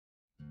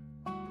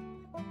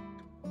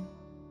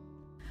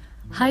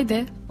Hi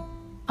there.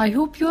 I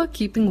hope you are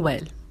keeping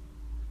well.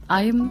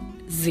 I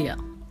am Zia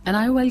and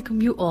I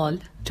welcome you all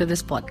to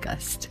this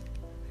podcast.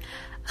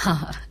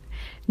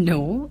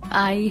 No,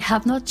 I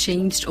have not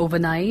changed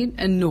overnight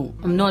and no,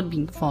 I'm not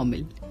being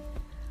formal.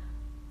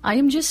 I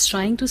am just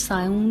trying to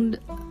sound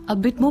a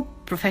bit more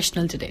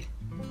professional today.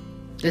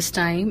 This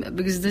time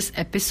because this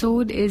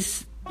episode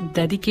is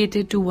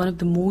dedicated to one of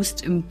the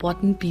most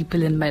important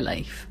people in my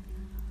life,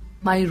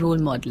 my role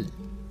model.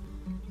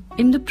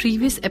 In the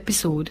previous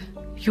episode,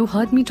 you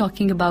heard me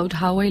talking about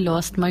how I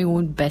lost my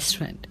own best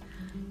friend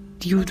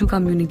due to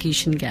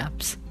communication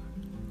gaps.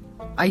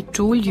 I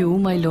told you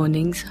my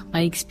learnings,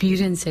 my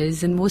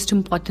experiences, and most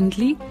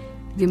importantly,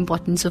 the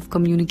importance of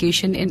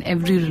communication in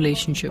every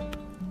relationship.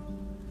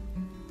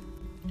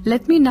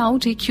 Let me now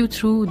take you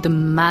through the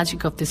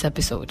magic of this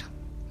episode.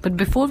 But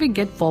before we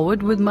get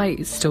forward with my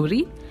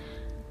story,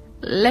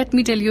 let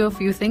me tell you a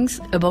few things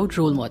about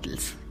role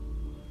models.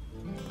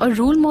 A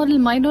role model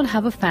might not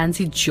have a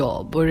fancy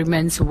job or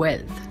immense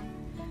wealth.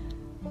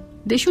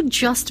 They should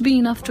just be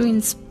enough to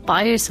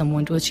inspire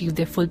someone to achieve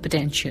their full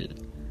potential.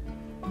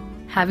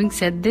 Having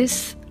said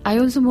this, I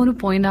also want to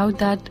point out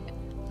that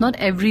not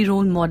every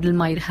role model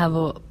might have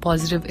a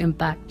positive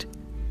impact.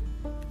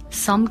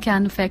 Some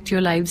can affect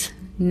your lives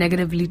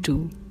negatively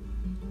too.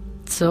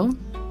 So,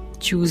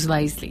 choose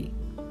wisely.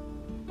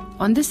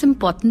 On this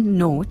important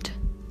note,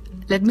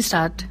 let me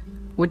start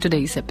with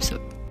today's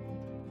episode.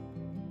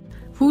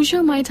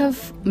 Fuchsia might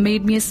have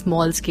made me a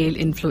small-scale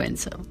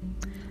influencer.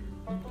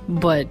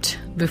 But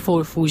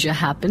before Fuchsia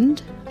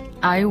happened,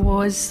 I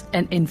was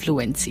an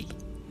influencee.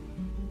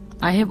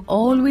 I have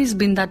always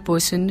been that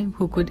person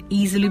who could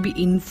easily be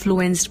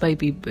influenced by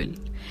people.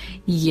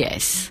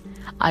 Yes,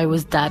 I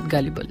was that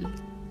gullible.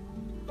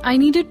 I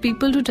needed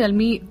people to tell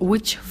me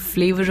which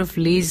flavor of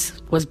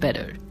Lay's was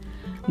better,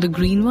 the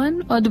green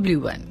one or the blue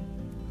one.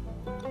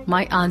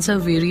 My answer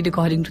varied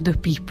according to the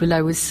people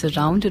I was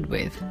surrounded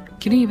with.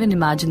 Can you even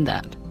imagine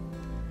that?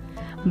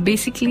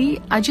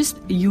 Basically, I just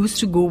used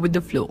to go with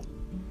the flow.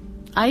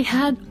 I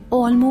had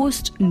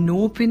almost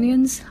no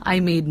opinions, I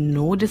made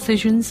no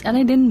decisions, and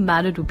I didn't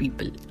matter to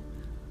people.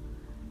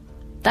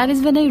 That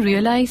is when I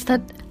realized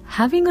that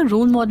having a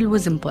role model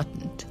was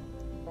important.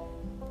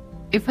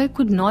 If I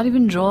could not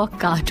even draw a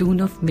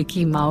cartoon of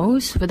Mickey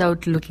Mouse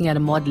without looking at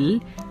a model,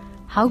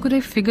 how could I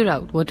figure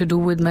out what to do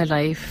with my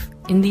life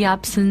in the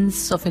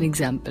absence of an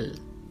example?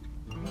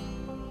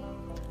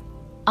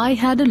 I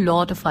had a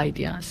lot of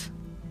ideas,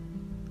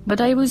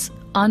 but I was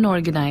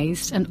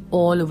unorganized and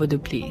all over the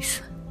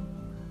place.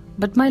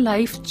 But my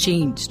life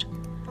changed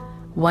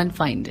one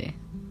fine day.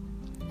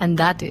 And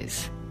that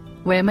is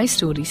where my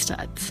story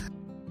starts.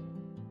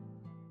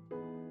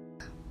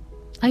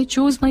 I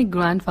chose my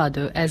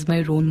grandfather as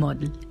my role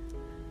model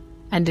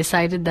and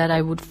decided that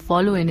I would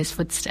follow in his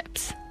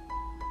footsteps.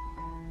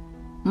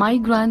 My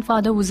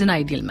grandfather was an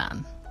ideal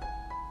man.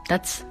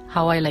 That's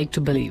how I like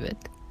to believe it.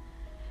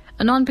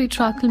 A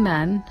non-patriarchal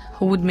man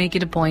who would make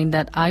it a point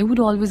that I would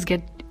always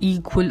get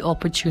equal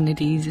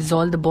opportunities as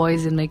all the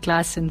boys in my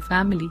class and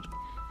family.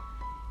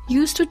 He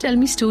used to tell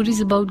me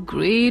stories about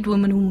great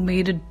women who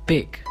made it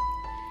big.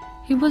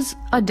 He was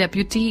a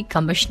deputy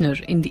commissioner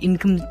in the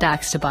income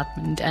tax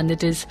department, and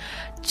it is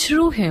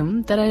through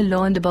him that I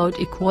learned about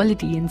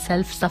equality and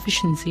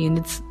self-sufficiency in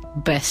its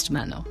best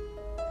manner.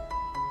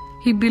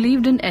 He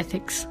believed in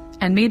ethics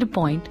and made a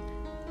point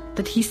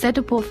that he set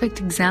a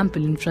perfect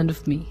example in front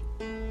of me.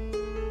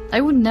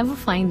 I would never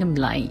find him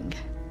lying,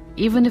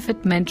 even if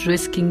it meant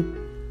risking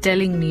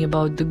telling me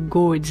about the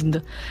gourds in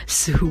the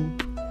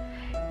soup.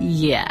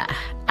 Yeah,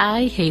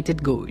 I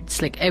hated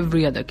gourds like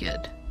every other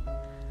kid.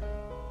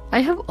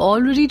 I have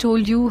already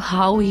told you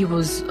how he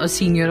was a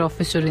senior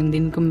officer in the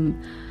income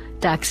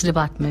tax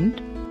department.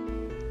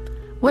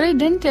 What I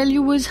didn't tell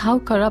you was how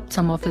corrupt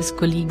some of his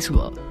colleagues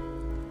were.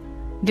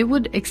 They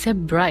would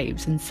accept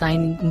bribes and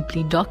sign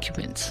incomplete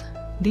documents.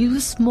 These were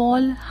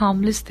small,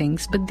 harmless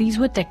things, but these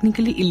were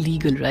technically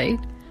illegal, right?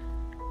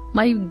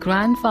 My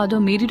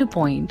grandfather made it a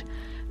point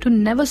to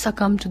never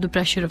succumb to the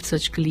pressure of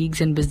such colleagues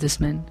and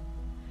businessmen.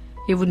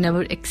 He would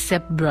never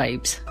accept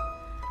bribes,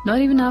 not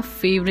even our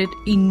favorite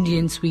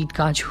Indian sweet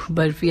kaju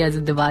barfi as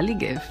a Diwali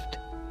gift.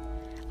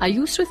 I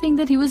used to think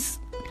that he was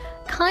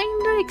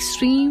kinda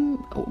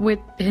extreme with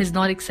his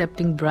not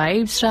accepting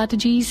bribe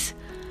strategies,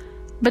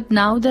 but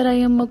now that I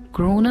am a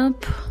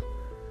grown-up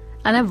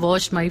and I've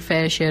watched my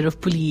fair share of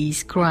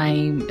police,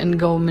 crime and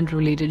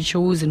government-related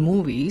shows and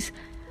movies,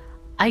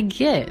 I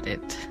get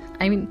it.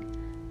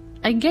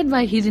 I get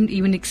why he didn't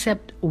even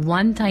accept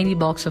one tiny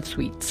box of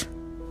sweets.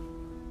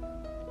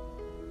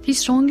 He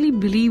strongly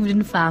believed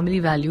in family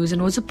values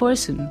and was a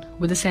person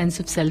with a sense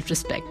of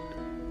self-respect.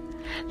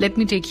 Let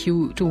me take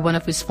you to one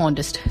of his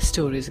fondest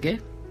stories, okay?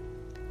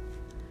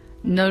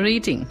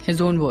 Narrating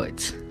his own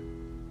words.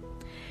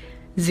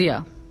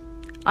 Zia,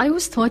 I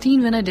was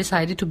 13 when I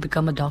decided to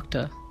become a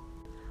doctor.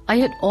 I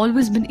had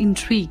always been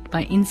intrigued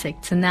by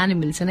insects and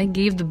animals, and I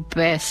gave the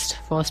best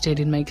first aid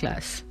in my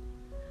class.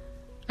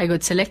 I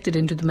got selected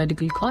into the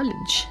medical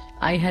college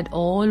I had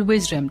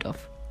always dreamt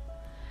of.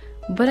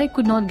 But I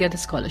could not get a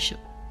scholarship.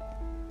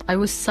 I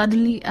was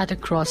suddenly at a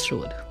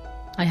crossroad.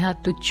 I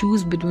had to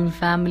choose between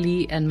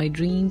family and my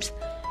dreams.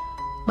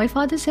 My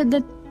father said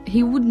that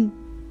he wouldn't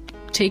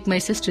take my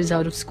sisters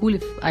out of school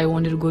if I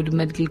wanted to go to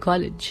medical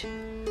college.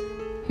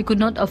 He could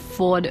not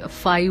afford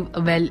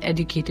 5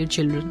 well-educated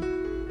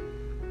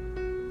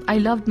children. I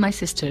loved my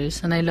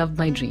sisters and I loved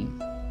my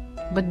dream.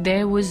 But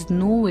there was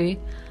no way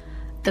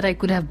that I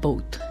could have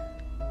both.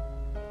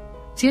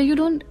 See, you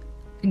don't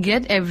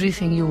get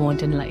everything you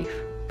want in life.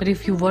 But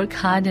if you work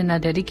hard and are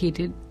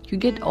dedicated, you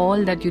get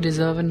all that you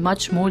deserve and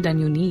much more than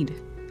you need.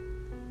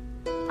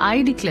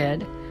 I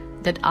declared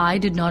that I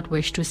did not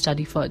wish to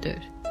study further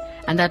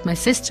and that my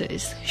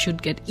sisters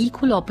should get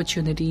equal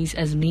opportunities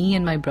as me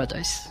and my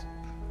brothers.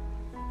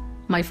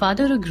 My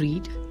father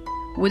agreed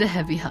with a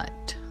heavy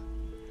heart.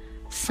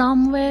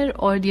 Somewhere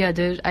or the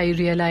other, I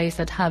realized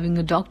that having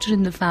a doctor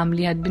in the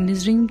family had been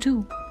his dream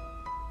too.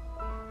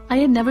 I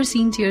had never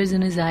seen tears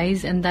in his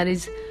eyes, and that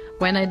is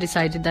when I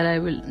decided that I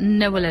will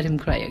never let him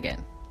cry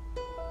again.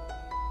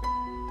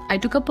 I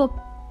took up a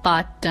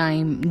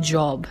part-time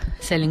job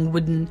selling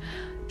wooden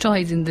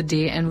toys in the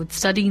day and would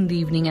study in the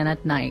evening and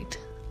at night.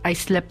 I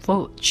slept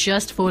for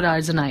just 4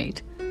 hours a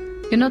night.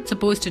 You're not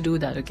supposed to do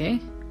that, okay?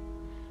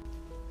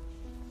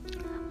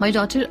 My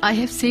daughter, I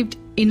have saved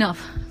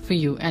enough for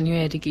you and your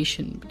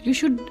education, but you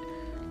should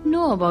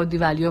know about the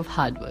value of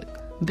hard work.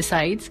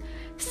 Besides,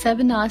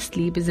 7 hours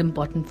sleep is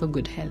important for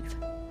good health.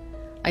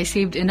 I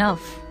saved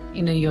enough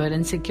in a year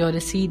and secured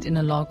a seat in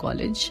a law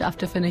college.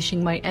 After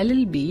finishing my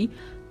LLB,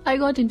 I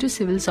got into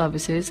civil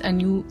services,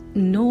 and you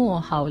know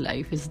how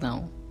life is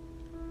now.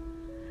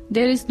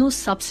 There is no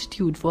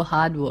substitute for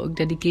hard work,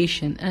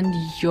 dedication, and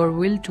your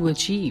will to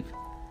achieve.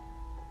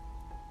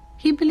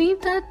 He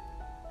believed that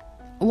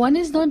one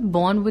is not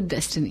born with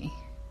destiny.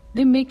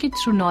 They make it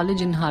through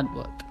knowledge and hard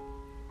work.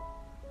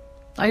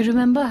 I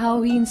remember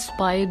how he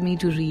inspired me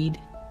to read.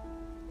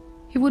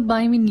 He would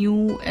buy me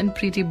new and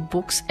pretty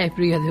books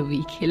every other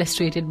week,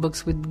 illustrated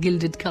books with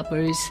gilded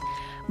covers,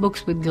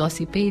 books with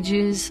glossy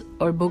pages,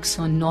 or books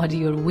on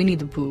Noddy or Winnie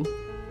the Pooh.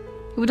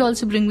 He would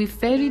also bring me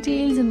fairy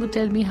tales and would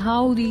tell me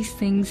how these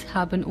things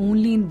happen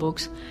only in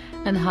books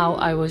and how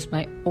I was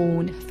my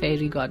own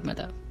fairy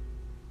godmother.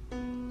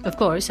 Of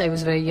course, I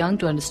was very young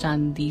to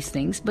understand these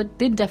things, but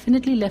they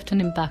definitely left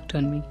an impact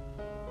on me.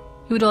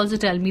 He would also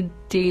tell me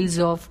tales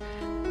of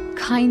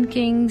kind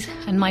kings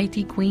and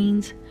mighty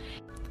queens.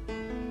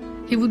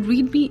 He would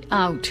read me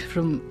out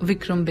from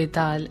Vikram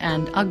Betal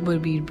and Akbar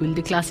Birbal,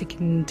 the classic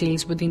Indian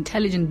tales where the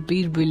intelligent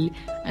Birbal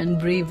and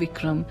brave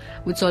Vikram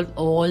would solve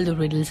all the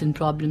riddles and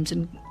problems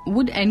and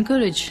would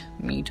encourage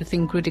me to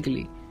think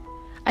critically.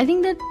 I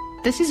think that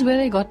this is where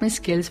I got my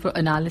skills for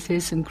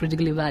analysis and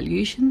critical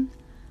evaluation.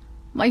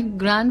 My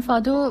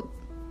grandfather,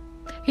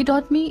 he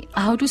taught me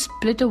how to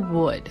split a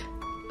word,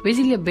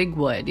 basically a big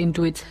word,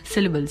 into its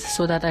syllables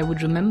so that I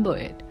would remember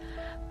it.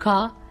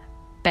 Carpenter.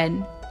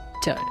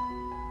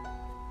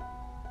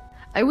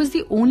 I was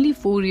the only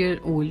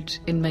 4-year-old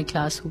in my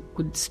class who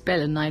could spell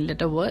a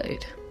 9-letter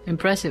word.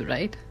 Impressive,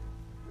 right?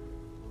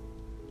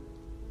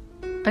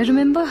 I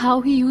remember how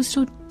he used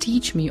to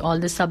teach me all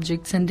the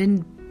subjects and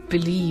didn't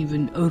believe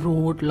in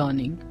rote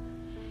learning.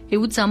 He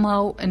would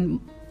somehow and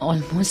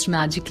almost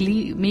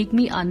magically make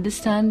me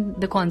understand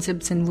the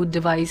concepts and would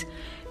devise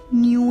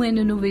new and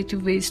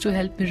innovative ways to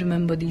help me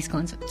remember these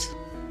concepts.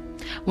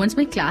 Once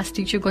my class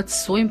teacher got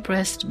so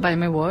impressed by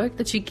my work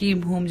that she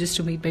came home just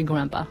to meet my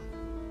grandpa.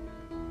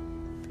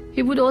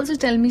 He would also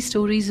tell me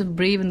stories of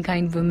brave and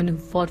kind women who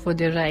fought for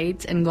their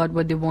rights and got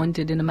what they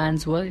wanted in a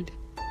man's world.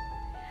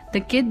 The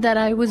kid that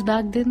I was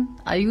back then,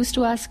 I used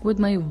to ask with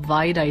my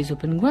wide eyes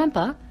open,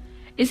 "Grandpa,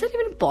 is that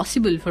even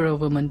possible for a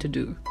woman to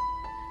do?"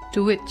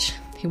 To which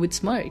he would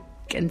smirk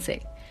and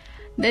say,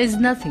 "There is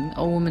nothing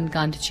a woman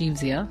can't achieve,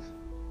 Zia."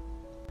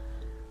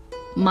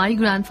 My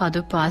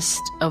grandfather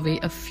passed away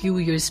a few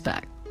years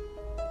back,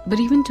 but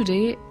even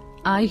today,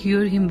 I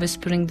hear him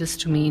whispering this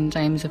to me in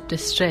times of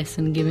distress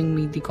and giving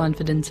me the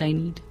confidence I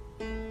need.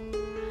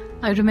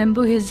 I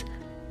remember his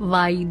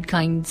wide,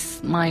 kind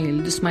smile,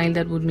 the smile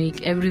that would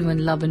make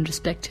everyone love and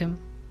respect him.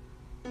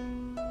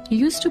 He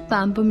used to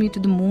pamper me to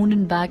the moon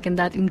and back, and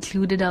that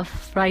included our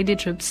Friday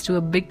trips to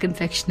a big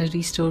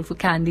confectionery store for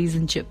candies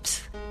and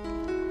chips.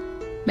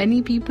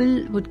 Many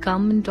people would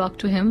come and talk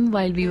to him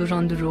while we were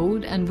on the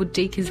road and would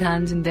take his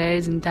hands in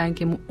theirs and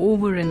thank him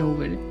over and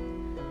over.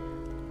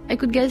 I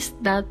could guess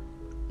that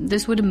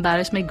this would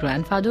embarrass my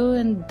grandfather,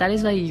 and that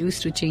is why I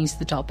used to change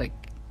the topic.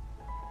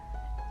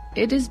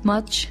 It is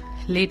much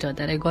later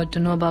that I got to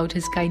know about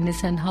his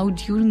kindness and how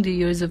during the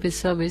years of his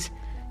service,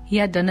 he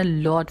had done a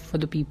lot for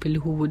the people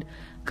who would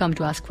come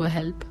to ask for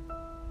help.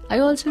 I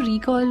also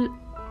recall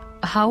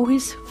how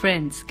his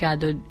friends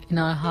gathered in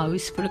our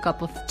house for a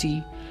cup of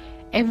tea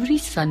every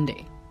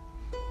Sunday.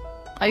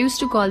 I used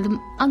to call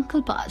them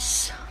Uncle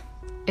Pas.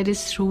 It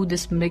is through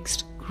this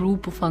mixed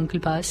group of Uncle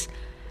Pas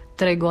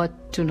that I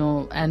got to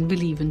know and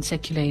believe in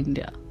secular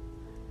India.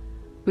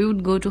 We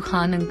would go to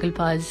Khan Uncle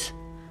Pa's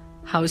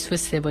house for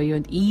Sevai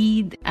on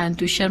Eid and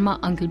to Sharma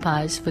Uncle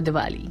Pa's for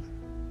Diwali.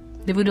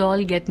 They would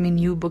all get me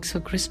new books for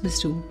Christmas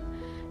too.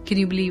 Can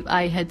you believe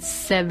I had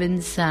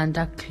 7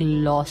 Santa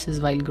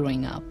Clauses while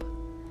growing up?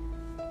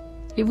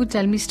 He would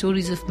tell me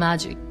stories of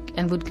magic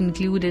and would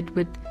conclude it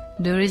with,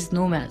 there is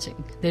no magic.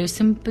 There is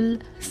simple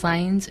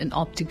science and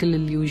optical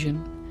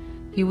illusion.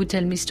 He would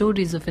tell me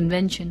stories of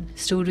invention,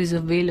 stories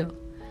of valor,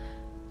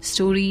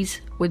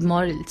 stories with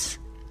morals,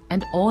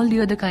 and all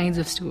the other kinds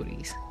of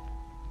stories.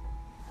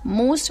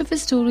 Most of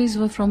his stories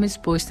were from his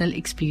personal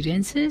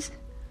experiences.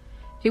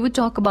 He would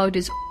talk about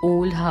his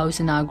old house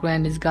in Agra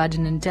and his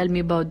garden and tell me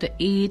about the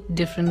 8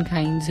 different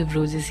kinds of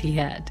roses he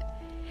had.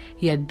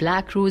 He had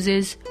black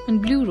roses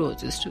and blue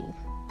roses too.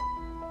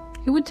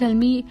 He would tell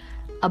me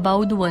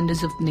about the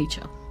wonders of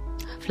nature.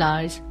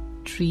 Flowers,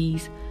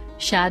 trees,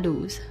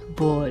 shadows,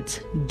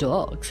 birds,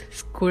 dogs,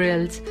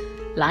 squirrels,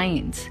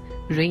 lions,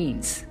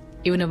 rains,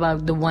 even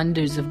about the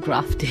wonders of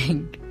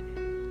grafting.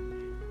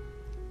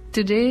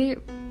 Today,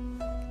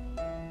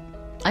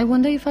 I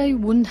wonder if I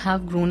wouldn't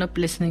have grown up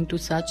listening to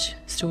such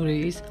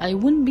stories, I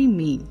wouldn't be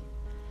me.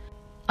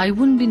 I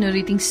wouldn't be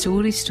narrating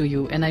stories to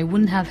you, and I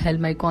wouldn't have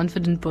held my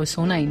confident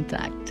persona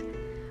intact.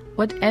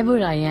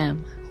 Whatever I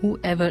am,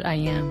 whoever I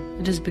am,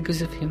 it is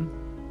because of him.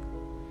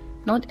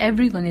 Not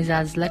everyone is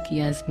as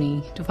lucky as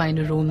me to find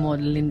a role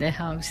model in their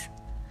house,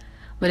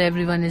 but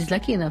everyone is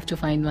lucky enough to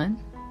find one.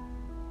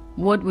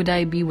 What would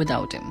I be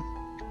without him?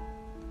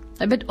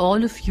 I bet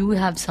all of you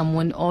have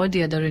someone or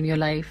the other in your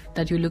life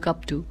that you look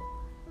up to.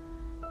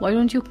 Why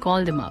don't you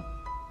call them up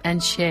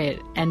and share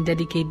and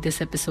dedicate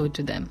this episode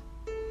to them?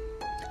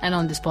 And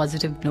on this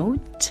positive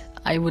note,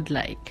 I would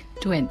like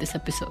to end this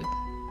episode.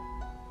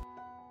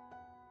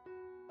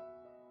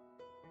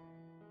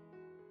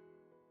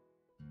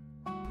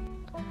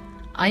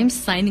 I'm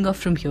signing off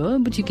from here,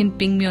 but you can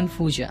ping me on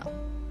Fuja.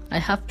 I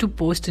have to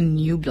post a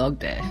new blog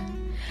there.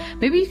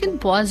 Maybe you can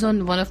pause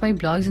on one of my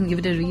blogs and give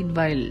it a read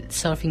while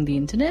surfing the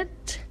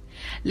internet.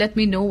 Let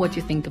me know what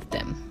you think of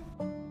them.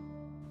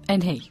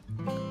 And hey,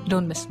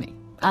 don't miss me.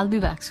 I'll be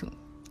back soon.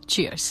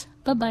 Cheers.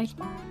 Bye-bye.